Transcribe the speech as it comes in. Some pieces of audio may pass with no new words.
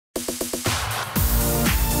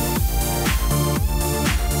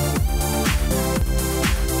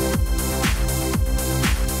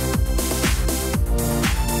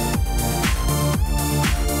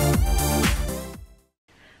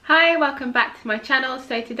Hi, welcome back to my channel.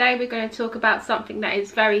 So today we're going to talk about something that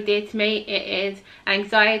is very dear to me. It is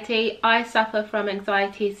anxiety. I suffer from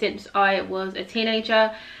anxiety since I was a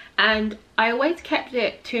teenager, and I always kept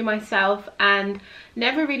it to myself and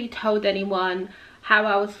never really told anyone how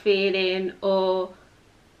I was feeling or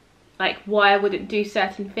like why I wouldn't do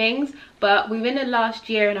certain things. But within the last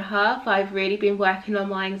year and a half, I've really been working on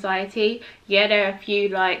my anxiety. Yeah, there are a few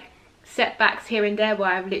like setbacks here and there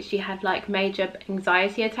where I've literally had like major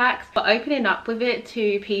anxiety attacks, but opening up with it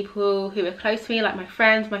to people who are close to me, like my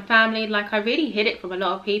friends, my family, like I really hid it from a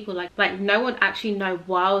lot of people. Like no one actually know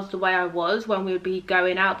why I was the way I was when we would be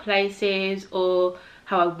going out places, or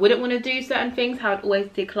how I wouldn't want to do certain things, how I'd always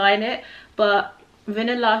decline it. But within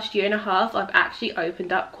the last year and a half, I've actually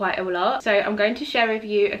opened up quite a lot. So I'm going to share with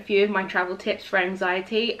you a few of my travel tips for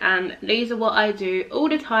anxiety, and these are what I do all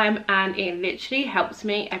the time, and it literally helps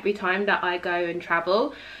me every time that I go and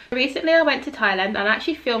travel. Recently I went to Thailand and I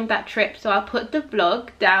actually filmed that trip, so I'll put the vlog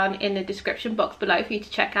down in the description box below for you to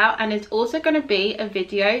check out. And there's also going to be a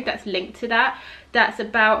video that's linked to that, that's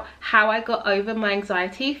about how I got over my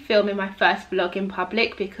anxiety filming my first vlog in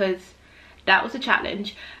public, because that was a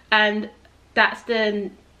challenge. And that's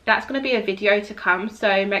going to be a video to come,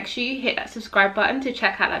 so make sure you hit that subscribe button to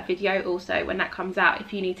check out that video also when that comes out,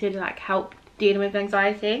 if you need to like help dealing with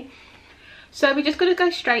anxiety. So we're just going to go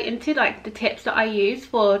straight into like the tips that I use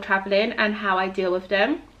for traveling and how I deal with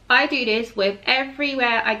them. I do this with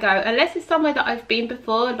everywhere I go, unless it's somewhere that I've been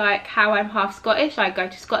before, like how I'm half Scottish, I go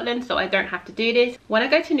to Scotland, so I don't have to do this. When I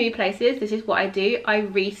go to new places, this is what I do. I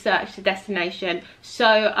research the destination. So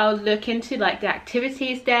I'll look into like the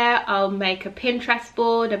activities there, I'll make a Pinterest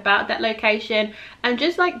board about that location, and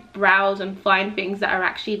just like browse and find things that are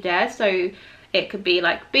actually there. So it could be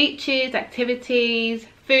like beaches, activities,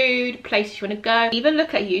 food, places you want to go. Even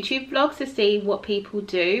look at YouTube vlogs to see what people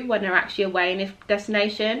do when they're actually away in a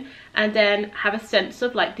destination, and then have a sense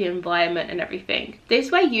of like the environment and everything. This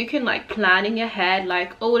way you can like plan in your head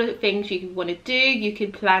like all the things you want to do. You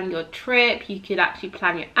could plan your trip, you could actually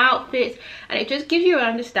plan your outfits, and it just gives you an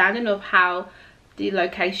understanding of how the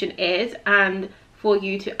location is, and for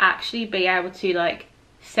you to actually be able to like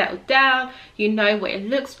settle down. You know what it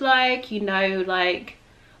looks like, you know like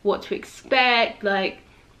what to expect. Like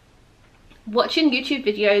watching YouTube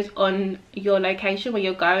videos on your location where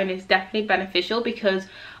you're going is definitely beneficial, because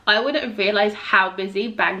I wouldn't have realized how busy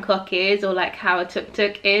Bangkok is, or like how a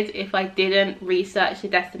tuk-tuk is, if I didn't research the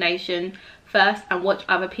destination first and watch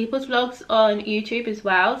other people's vlogs on YouTube as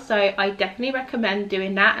well. So I definitely recommend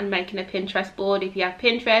doing that and making a Pinterest board if you have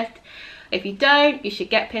Pinterest. If you don't, you should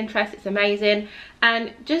get Pinterest, it's amazing.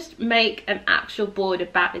 And just make an actual board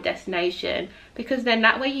about the destination, because then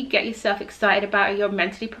that way you get yourself excited about it, you're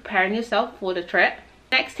mentally preparing yourself for the trip.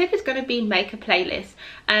 Next tip is going to be make a playlist.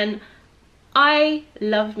 And I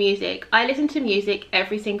love music. I listen to music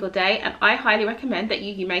every single day, and I highly recommend that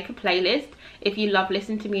you make a playlist if you love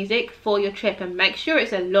listening to music for your trip, and make sure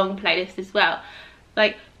it's a long playlist as well.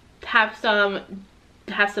 Like have some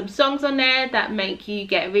songs on there that make you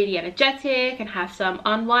get really energetic, and have some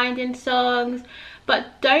unwinding songs,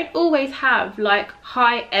 but don't always have like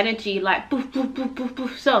high energy like boof boof boof boof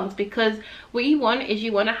boof songs, because what you want is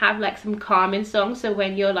you want to have like some calming songs, so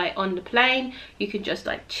when you're like on the plane you can just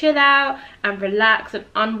like chill out and relax and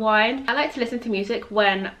unwind. I like to listen to music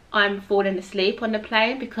when I'm falling asleep on the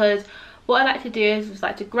plane, because what I like to do is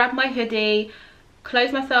like to grab my hoodie,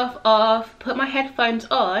 close myself off, put my headphones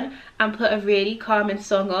on, and put a really calming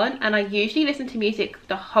song on. And I usually listen to music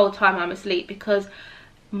the whole time I'm asleep, because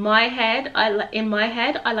in my head I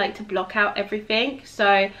like to block out everything.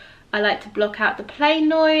 So I like to block out the plane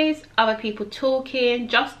noise, other people talking,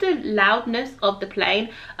 just the loudness of the plane.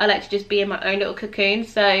 I like to just be in my own little cocoon.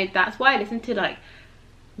 So that's why I listen to like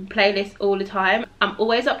playlists all the time. I'm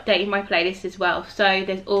always updating my playlist as well, so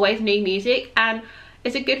there's always new music. And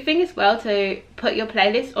it's a good thing as well to put your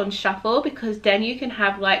playlist on shuffle, because then you can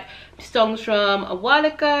have like songs from a while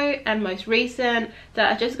ago and most recent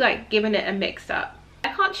that are just like giving it a mix up. I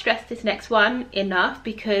can't stress this next one enough,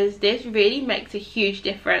 because this really makes a huge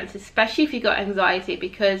difference, especially if you've got anxiety,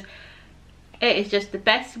 because it is just the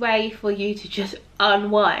best way for you to just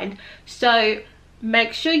unwind. So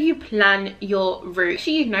make sure you plan your route. Make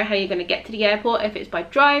sure you know how you're going to get to the airport. If it's by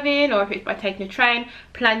driving or if it's by taking a train,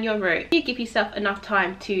 plan your route. You give yourself enough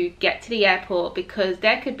time to get to the airport, because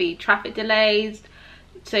there could be traffic delays.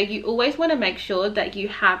 So you always want to make sure that you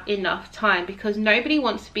have enough time, because nobody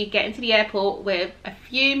wants to be getting to the airport with a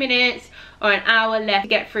few minutes or an hour left to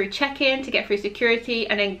get through check-in, to get through security,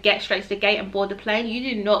 and then get straight to the gate and board the plane.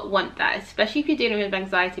 You do not want that, especially if you're dealing with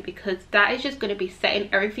anxiety, because that is just going to be setting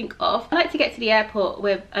everything off. I like to get to the airport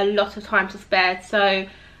with a lot of time to spare, so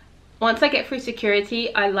once I get through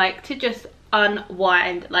security, I like to just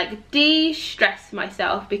unwind, like de-stress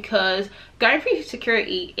myself, because going through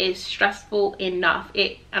security is stressful enough.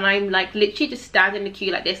 And I'm like literally just standing in the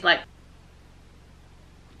queue like this, like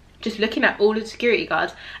just looking at all the security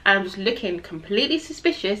guards, and I'm just looking completely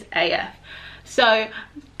suspicious AF. So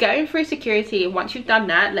going through security, and once you've done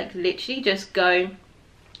that, like literally just go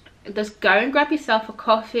and grab yourself a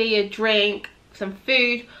coffee, a drink, some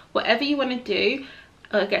food, whatever you want to do,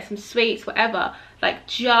 or get some sweets, whatever. Like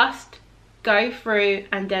just go through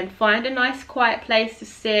and then find a nice quiet place to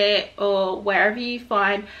sit, or wherever you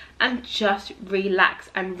find, and just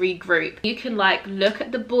relax and regroup. You can like look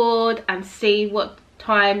at the board and see what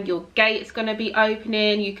time your gate is going to be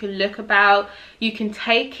opening. You can look about, you can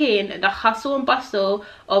take in the hustle and bustle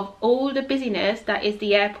of all the busyness that is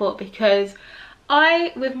the airport, because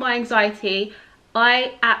with my anxiety,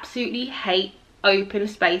 I absolutely hate open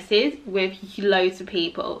spaces with loads of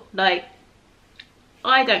people. Like,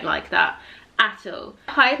 I don't like that at all.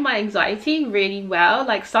 I hide my anxiety really well.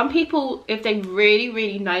 Like, some people, if they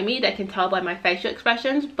really know me, they can tell by my facial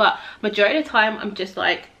expressions, but majority of the time I'm just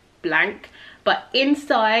like blank. But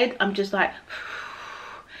inside I'm just like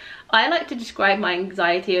I like to describe my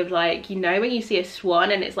anxiety of like, you know, when you see a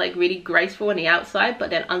swan and it's like really graceful on the outside,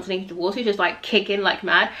 but then underneath the water it's just like kicking like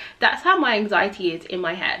mad. That's how my anxiety is in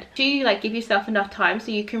my head. Do you like give yourself enough time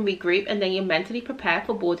so you can regroup, and then you're mentally prepared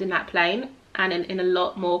for boarding that plane and in a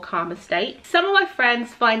lot more calmer state? Some of my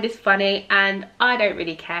friends find this funny, and I don't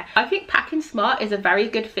really care. I think packing smart is a very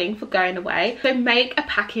good thing for going away. So make a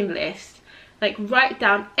packing list. Like, write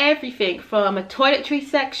down everything from a toiletry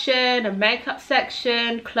section, a makeup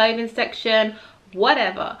section, clothing section,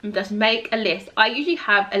 whatever. Just make a list. I usually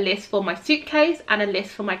have a list for my suitcase and a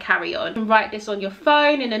list for my carry-on. You can write this on your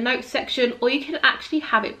phone in the notes section, or you can actually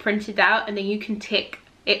have it printed out and then you can tick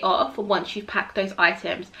it off once you've packed those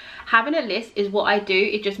items. Having a list is what I do.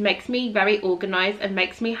 It just makes me very organized and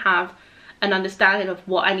makes me have an understanding of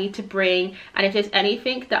what I need to bring, and if there's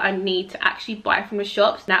anything that I need to actually buy from the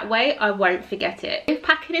shops, that way I won't forget it. With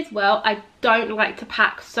packing as well, I don't like to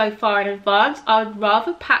pack so far in advance. I would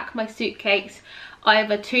rather pack my suitcase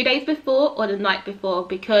either 2 days before or the night before,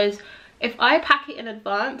 because if I pack it in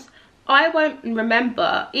advance, I won't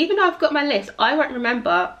remember, even though I've got my list, I won't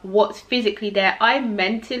remember what's physically there. I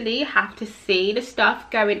mentally have to see the stuff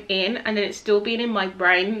going in, and then it's still being in my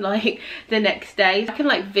brain like the next day. I can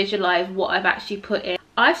like visualize what I've actually put in.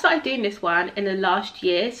 I started doing this one in the last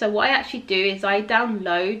year. So what I actually do is I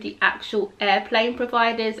download the actual airplane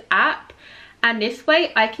providers app, and this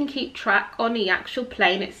way I can keep track on the actual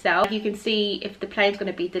plane itself. You can see if the plane's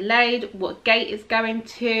going to be delayed, what gate it's going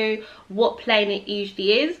to, what plane it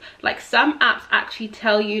usually is. Like, some apps actually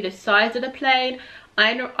tell you the size of the plane.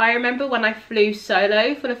 I remember when I flew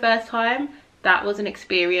solo for the first time, that was an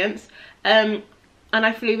experience. And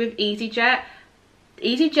I flew with EasyJet.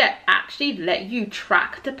 EasyJet actually let you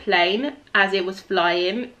track the plane as it was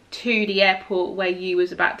flying to the airport where you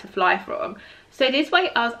was about to fly from. So this way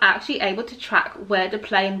I was actually able to track where the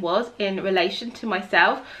plane was in relation to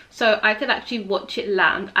myself, so I could actually watch it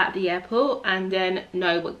land at the airport and then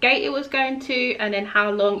know what gate it was going to, and then how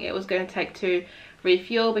long it was going to take to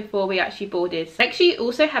refuel before we actually boarded. Make sure you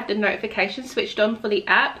also have the notifications switched on for the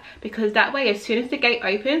app, because that way as soon as the gate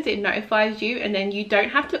opens it notifies you, and then you don't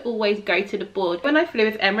have to always go to the board. When I flew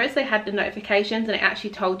with Emirates, they had the notifications and it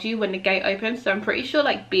actually told you when the gate opens, so I'm pretty sure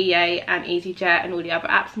like BA and EasyJet and all the other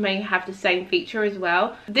apps may have the same feature as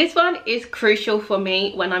well. This one is crucial for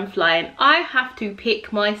me when I'm flying. I have to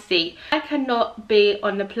pick my seat. I cannot be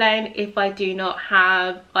on the plane if I do not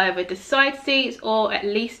have either the side seats or at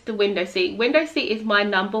least the window seat. Window seat is my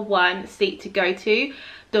 #1 seat to go to.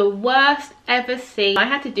 The worst ever seat, I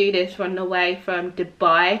had to do this on the way from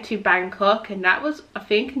Dubai to Bangkok, and that was, I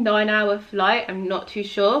think, 9-hour flight, I'm not too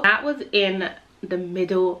sure. That was in the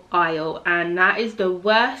middle aisle, and that is the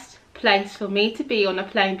worst place for me to be on a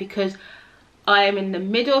plane, because I am in the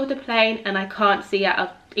middle of the plane and I can't see out of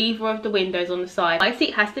either of the windows on the side. My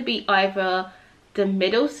seat has to be either the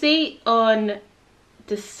middle seat on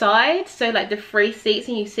the side, so like the 3 seats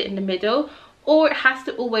and you sit in the middle, or it has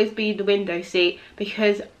to always be the window seat,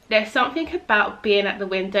 because there's something about being at the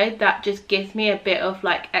window that just gives me a bit of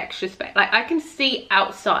like extra space. Like, I can see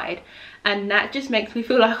outside, and that just makes me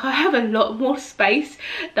feel like I have a lot more space,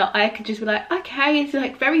 that I could just be like, okay, it's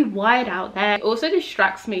like very wide out there. It also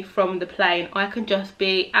distracts me from the plane. I can just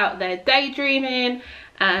be out there daydreaming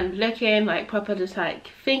and looking like proper, just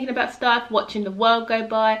like thinking about stuff, watching the world go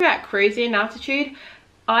by. We're at cruising altitude,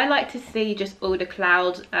 I like to see just all the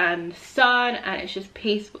clouds and sun, and it's just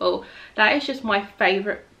peaceful. That is just my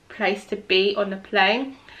favorite place to be on the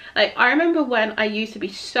plane. Like, I remember when I used to be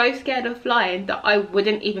so scared of flying that I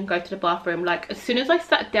wouldn't even go to the bathroom. Like, as soon as I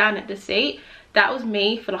sat down at the seat, that was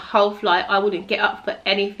me for the whole flight. I wouldn't get up for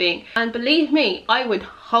anything. And believe me, I would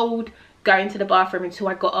hold going to the bathroom until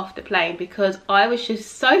I got off the plane, because I was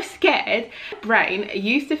just so scared. My brain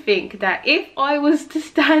used to think that if I was to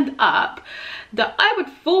stand up, that I would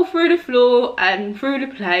fall through the floor and through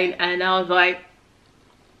the plane. And I was like,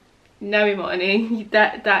 no, Imani,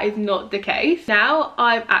 that is not the case. Now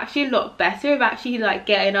I'm actually a lot better of actually like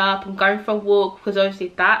getting up and going for a walk, because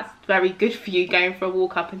obviously that's very good for you, going for a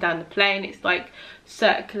walk up and down the plane. It's like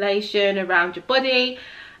circulation around your body,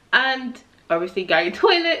 and obviously going to the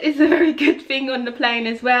toilet is a very good thing on the plane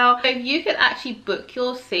as well. So if you can actually book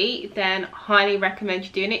your seat, then highly recommend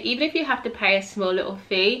you doing it. Even if you have to pay a small little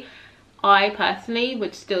fee, I personally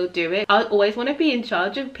would still do it. I always want to be in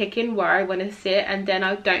charge of picking where I want to sit, and then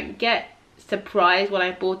I don't get surprised when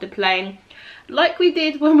I board the plane, like we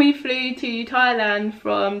did when we flew to Thailand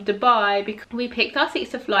from Dubai, because we picked our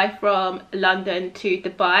seats to fly from London to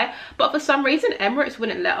Dubai, but for some reason Emirates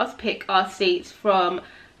wouldn't let us pick our seats from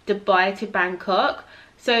Dubai to Bangkok.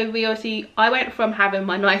 So I went from having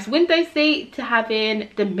my nice window seat to having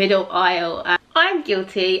the middle aisle. I'm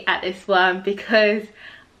guilty at this one because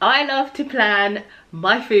I love to plan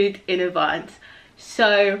my food in advance.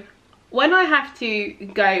 So when I have to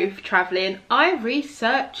go traveling, I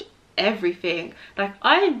research everything. Like,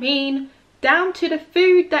 I mean, down to the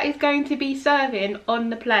food that is going to be serving on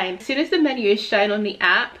the plane. As soon as the menu is shown on the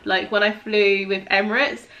app, like when I flew with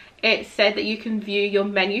Emirates, it said that you can view your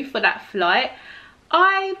menu for that flight.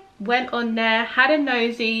 I went on there, had a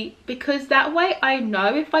nosy, because that way I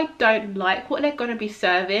know if I don't like what they're going to be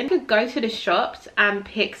serving, I could go to the shops and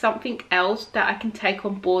pick something else that I can take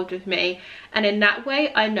on board with me. And in that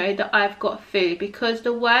way I know that I've got food, because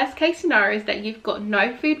the worst case scenario is that you've got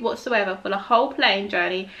no food whatsoever for the whole plane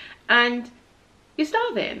journey and you're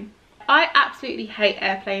starving. I absolutely hate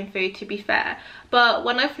airplane food, to be fair, but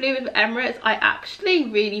when I flew with Emirates, I actually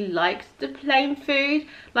really liked the plane food.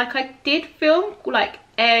 Like, I did film like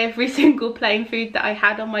every single plane food that I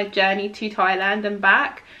had on my journey to Thailand and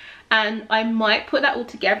back, and I might put that all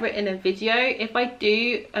together in a video. If I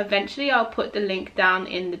do, eventually I'll put the link down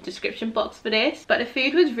in the description box for this. But the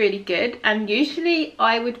food was really good, and usually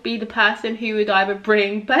I would be the person who would either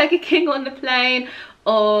bring Burger King on the plane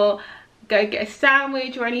or go get a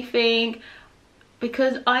sandwich or anything,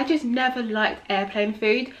 because I just never liked airplane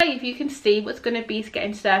food. If you can see what's going to be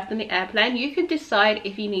getting served on the airplane, you can decide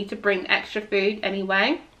if you need to bring extra food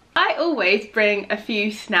anyway. I always bring a few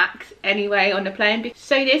snacks anyway on the plane,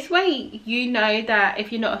 so this way you know that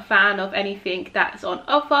if you're not a fan of anything that's on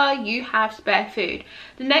offer, you have spare food.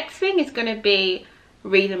 The next thing is going to be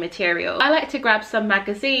reading material. I like to grab some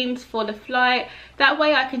magazines for the flight, that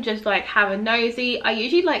way I can just like have a nosy. I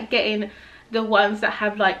usually like getting the ones that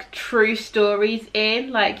have like true stories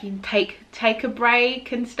in, like you take a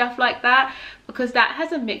break and stuff like that, because that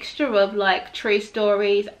has a mixture of like true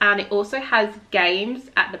stories, and it also has games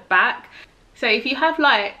at the back. So if you have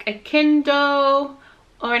like a Kindle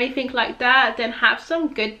or anything like that, then have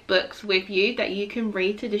some good books with you that you can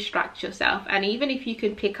read to distract yourself. And even if you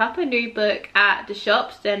can pick up a new book at the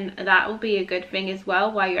shops, then that will be a good thing as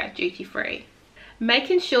well while you're at duty free.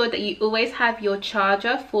 Making sure that you always have your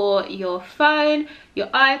charger for your phone, your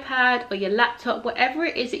iPad or your laptop, whatever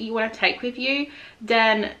it is that you want to take with you,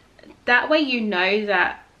 then that way you know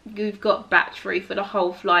that you've got battery for the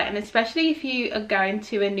whole flight. And especially if you are going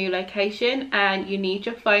to a new location and you need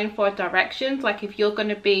your phone for directions, like if you're going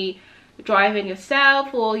to be driving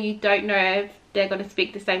yourself or you don't know if they're going to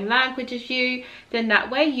speak the same language as you, then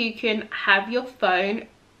that way you can have your phone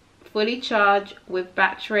fully charged with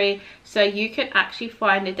battery, so you can actually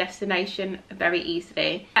find a destination very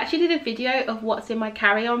easily. I actually did a video of what's in my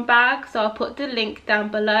carry-on bag, so I'll put the link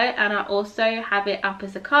down below, and I also have it up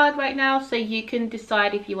as a card right now, so you can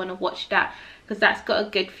decide if you want to watch that, because that's got a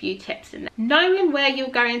good few tips in there. Knowing where you're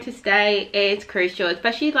going to stay is crucial,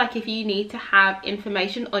 especially like if you need to have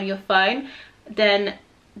information on your phone, then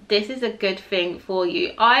this is a good thing for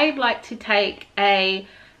you. I like to take a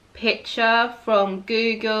picture from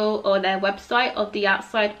Google or their website of the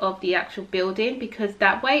outside of the actual building, because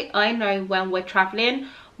that way I know when we're traveling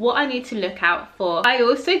what I need to look out for. I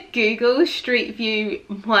also Google Street View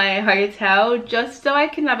my hotel just so I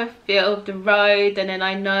can have a feel of the road, and then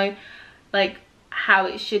I know like how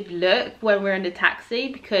it should look when we're in the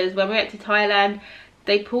taxi, because when we went to Thailand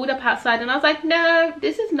they pulled up outside and I was like, no,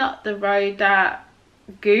 this is not the road that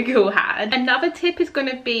Google had. Another tip is going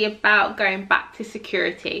to be about going back to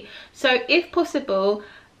security. So if possible,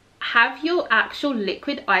 have your actual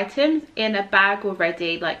liquid items in a bag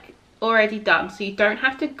already. Like already done, so you don't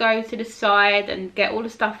have to go to the side and get all the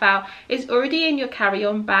stuff out. It's already in your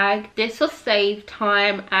carry-on bag. This will save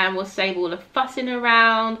time and will save all the fussing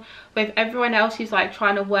around with everyone else who's like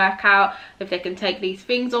trying to work out if they can take these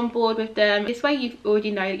things on board with them. This way you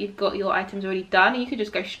already know that you've got your items already done and you can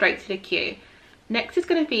just go straight to the queue. Next is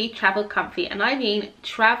going to be travel comfy, and I mean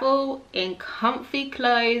travel in comfy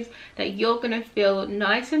clothes that you're going to feel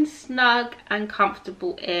nice and snug and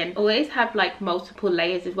comfortable in. Always have like multiple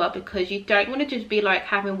layers as well, because you don't want to just be like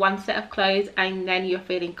having one set of clothes and then you're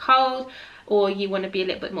feeling cold, or you want to be a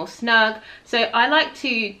little bit more snug. So I like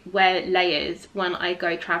to wear layers when I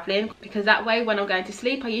go traveling, because that way when I'm going to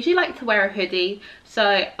sleep I usually like to wear a hoodie,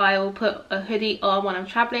 so I will put a hoodie on when I'm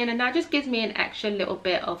traveling, and that just gives me an extra little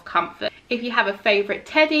bit of comfort. If you have a favorite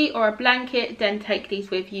teddy or a blanket, then take these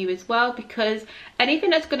with you as well, because anything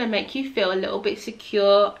that's going to make you feel a little bit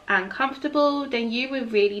secure and comfortable, then you will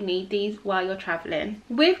really need these while you're traveling.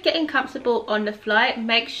 With getting comfortable on the flight,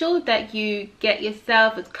 make sure that you get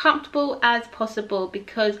yourself as comfortable as possible,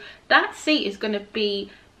 because that seat is going to be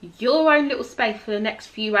your own little space for the next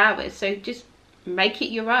few hours, so just make it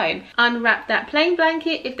your own. Unwrap that plain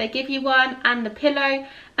blanket if they give you one and the pillow,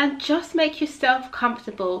 and just make yourself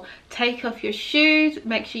comfortable. Take off your shoes,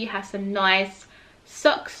 make sure you have some nice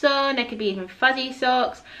socks on. They could be even fuzzy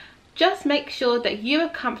socks. Just make sure that you are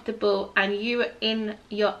comfortable and you are in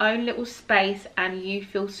your own little space and you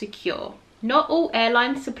feel secure. Not all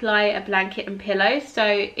airlines supply a blanket and pillow, so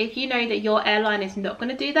if you know that your airline is not going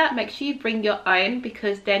to do that, make sure you bring your own,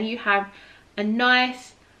 because then you have a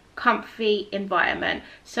nice comfy environment.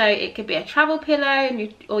 So it could be a travel pillow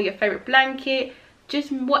or your favorite blanket,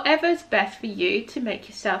 just whatever's best for you to make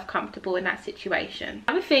yourself comfortable in that situation.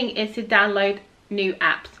 Another thing is to download new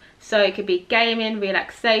apps. So it could be gaming,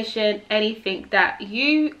 relaxation, anything that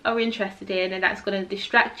you are interested in and that's going to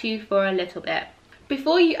distract you for a little bit.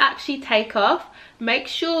 Before you actually take off, make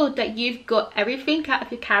sure that you've got everything out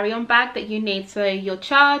of your carry-on bag that you need. So your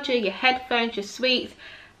charger, your headphones, your sweets,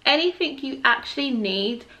 anything you actually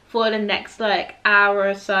need for the next like hour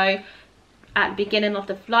or so at the beginning of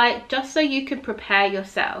the flight, just so you can prepare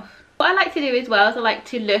yourself. What I like to do as well is I like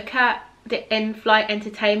to look at the in-flight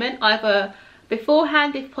entertainment, either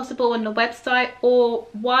beforehand if possible on the website, or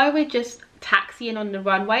while we're just taxiing on the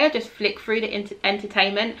runway. I just flick through the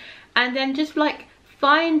entertainment and then just like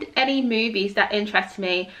find any movies that interest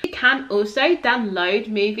me. You can also download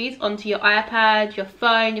movies onto your iPad, your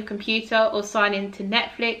phone, your computer, or sign into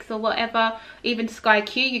Netflix or whatever. Even Sky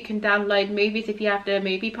Q, you can download movies if you have the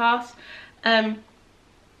movie pass.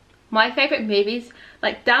 My favorite movies,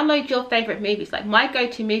 like download your favorite movies. Like my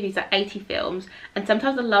go-to movies are 80 films, and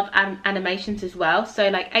sometimes I love animations as well. So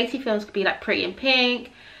like 80 films could be like Pretty in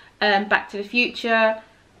Pink, Back to the Future,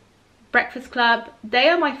 Breakfast Club. They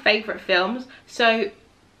are my favorite films. So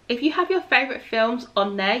if you have your favorite films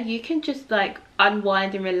on there, you can just like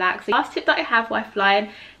unwind and relax. The last tip that I have while flying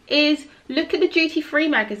is look at the duty-free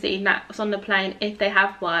magazine that's on the plane if they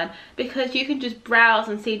have one, because you can just browse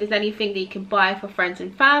and see if there's anything that you can buy for friends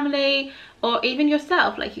and family, or even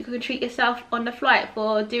yourself. Like you can treat yourself on the flight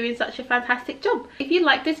for doing such a fantastic job. If you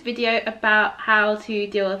like this video about how to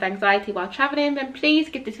deal with anxiety while traveling, then please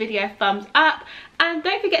give this video a thumbs up, and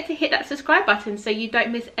don't forget to hit that subscribe button so you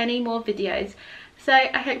don't miss any more videos. So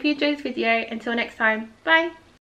I hope you enjoyed this video. Until next time, bye.